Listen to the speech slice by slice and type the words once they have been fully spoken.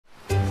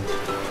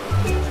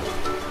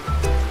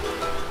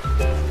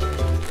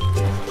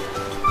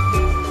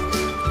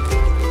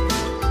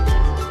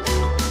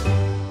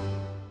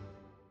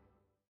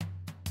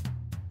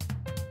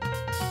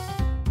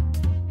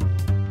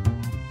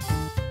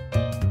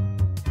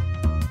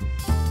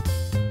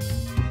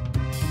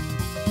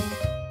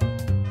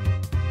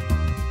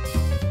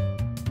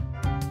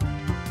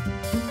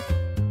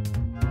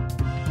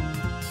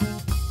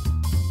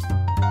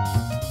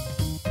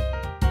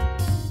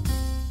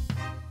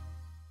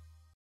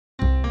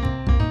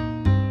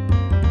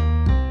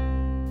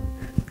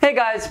Hey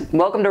guys,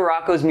 welcome to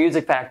Rocko's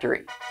Music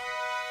Factory.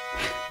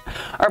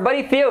 Our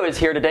buddy Theo is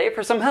here today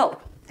for some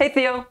help. Hey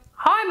Theo.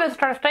 Hi,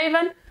 Mr.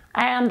 Stephen,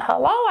 and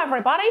hello,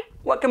 everybody.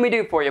 What can we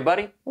do for you,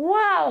 buddy?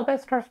 Well,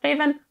 Mr.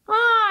 Stephen,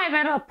 I'm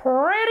in a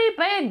pretty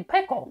big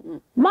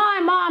pickle. My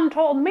mom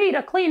told me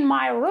to clean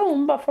my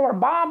room before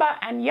Baba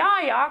and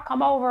Yaya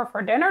come over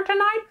for dinner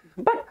tonight,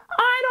 but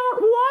I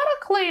don't want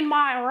to clean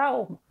my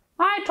room.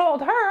 I told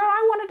her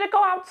I wanted to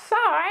go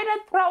outside and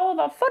throw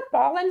the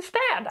football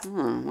instead.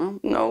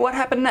 Well, what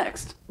happened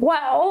next?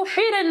 Well,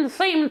 she didn't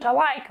seem to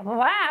like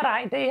that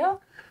idea.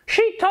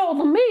 She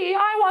told me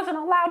I wasn't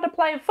allowed to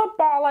play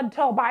football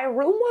until my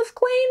room was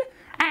clean,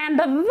 and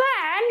then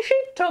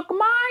she took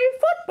my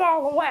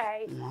football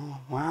away. Oh,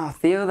 wow,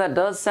 Theo, that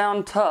does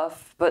sound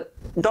tough, but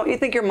don't you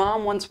think your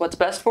mom wants what's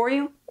best for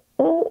you?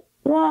 Oh,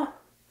 well,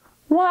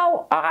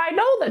 I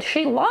know that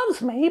she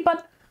loves me,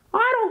 but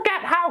I don't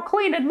get how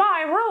cleaning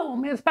my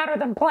room is better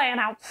than playing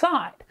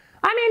outside.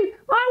 I mean,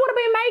 I want to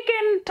be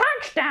making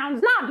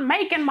touchdowns, not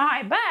making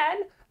my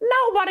bed.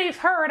 Nobody's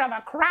heard of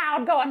a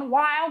crowd going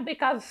wild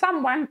because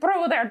someone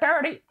threw their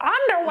dirty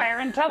underwear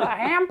into the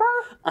hamper.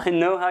 I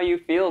know how you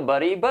feel,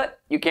 buddy, but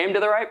you came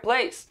to the right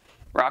place.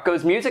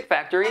 Rocko's Music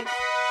Factory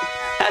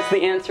has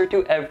the answer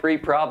to every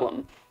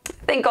problem. I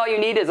think all you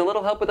need is a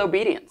little help with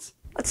obedience.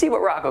 Let's see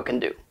what Rocko can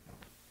do.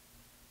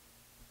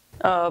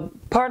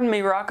 Pardon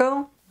me,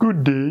 Rocko?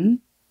 Good day.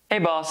 Hey,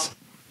 boss.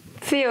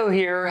 Theo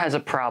here has a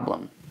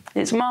problem.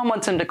 His mom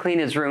wants him to clean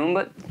his room,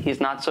 but he's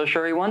not so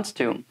sure he wants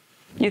to.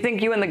 You think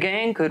you and the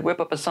gang could whip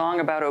up a song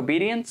about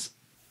obedience?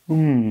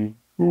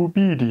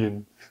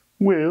 Obedience.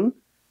 Well,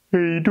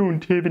 I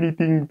don't have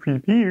anything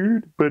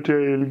prepared, but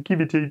I'll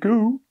give it a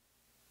go.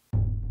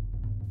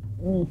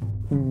 Here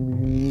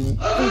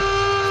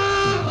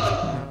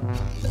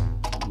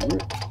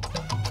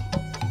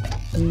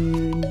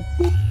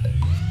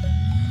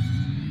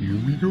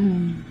we go.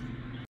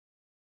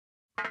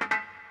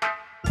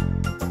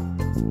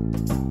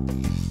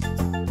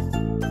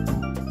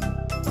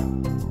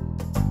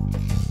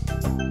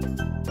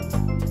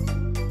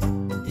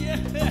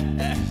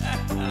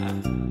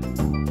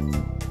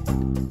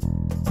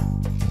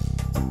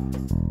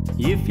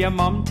 If your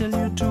mom tell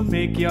you to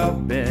make your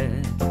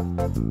bed,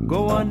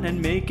 go on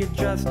and make it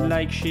just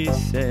like she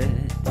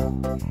said.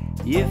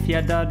 If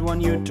your dad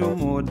want you to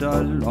mow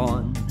the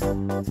lawn,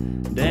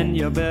 then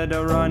you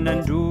better run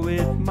and do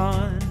it,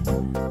 man.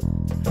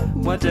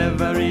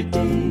 Whatever it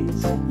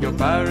is your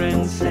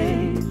parents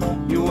say,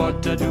 you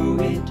ought to do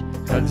it,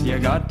 'cause you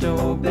got to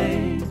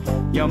obey.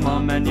 Your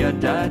mom and your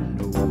dad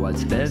know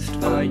what's best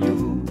for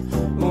you.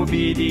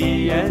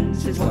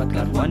 Obedience is what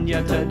God want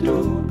you to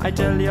do. I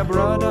tell you,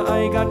 brother,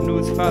 I got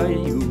news for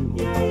you.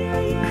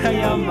 I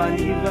am, and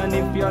even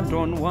if you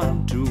don't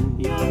want to,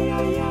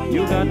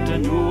 you got to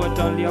do what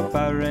all your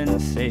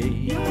parents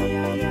say,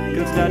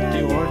 'cause that's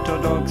the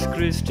Orthodox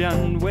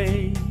Christian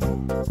way.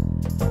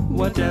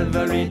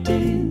 Whatever it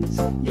is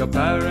your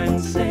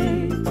parents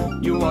say,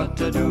 you ought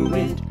to do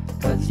it,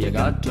 'cause you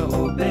got to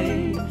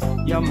obey.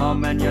 Your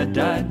mom and your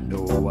dad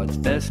know what's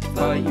best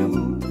for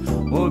you.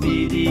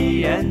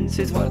 Obedience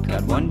is what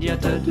God wants you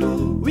to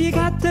do. We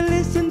got to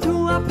listen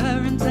to our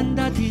parents and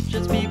our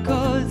teachers,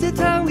 because it's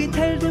how we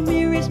tell them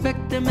we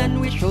respect them and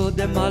we show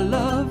them our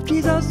love.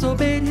 Jesus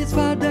obeyed his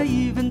father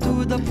even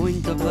to the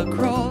point of the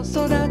cross,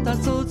 so that our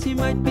souls he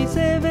might be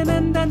saving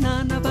and that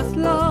none of us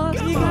lost.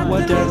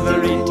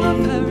 Whatever it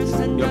is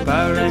your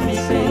parents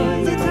say,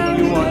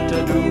 you ought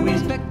to do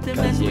it,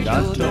 'cause you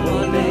got to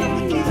obey.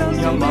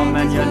 Your mom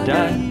and your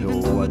dad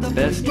know what's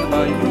best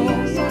for you.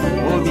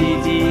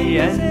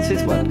 Obedience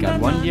is what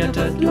God wants you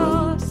to do.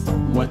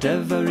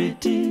 Whatever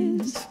it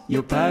is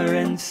your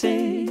parents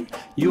say,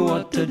 you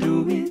ought to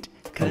do it,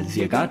 'cause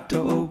you got to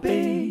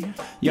obey.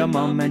 Your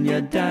mom and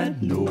your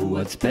dad know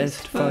what's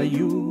best for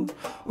you.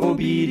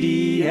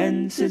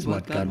 Obedience is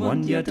what God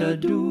wants you to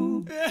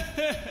do.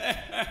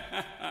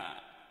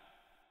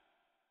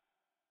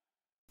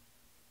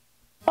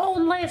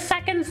 Only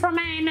seconds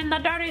remain in the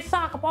dirty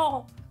soccer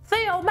ball.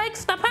 Theo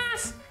makes the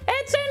pass.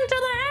 It's into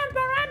the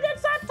hamper and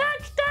it's a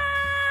touchdown!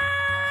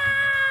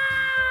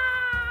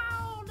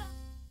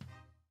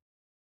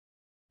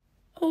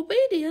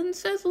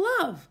 Obedience is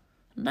love.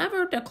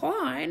 Never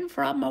decline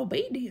from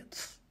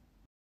obedience.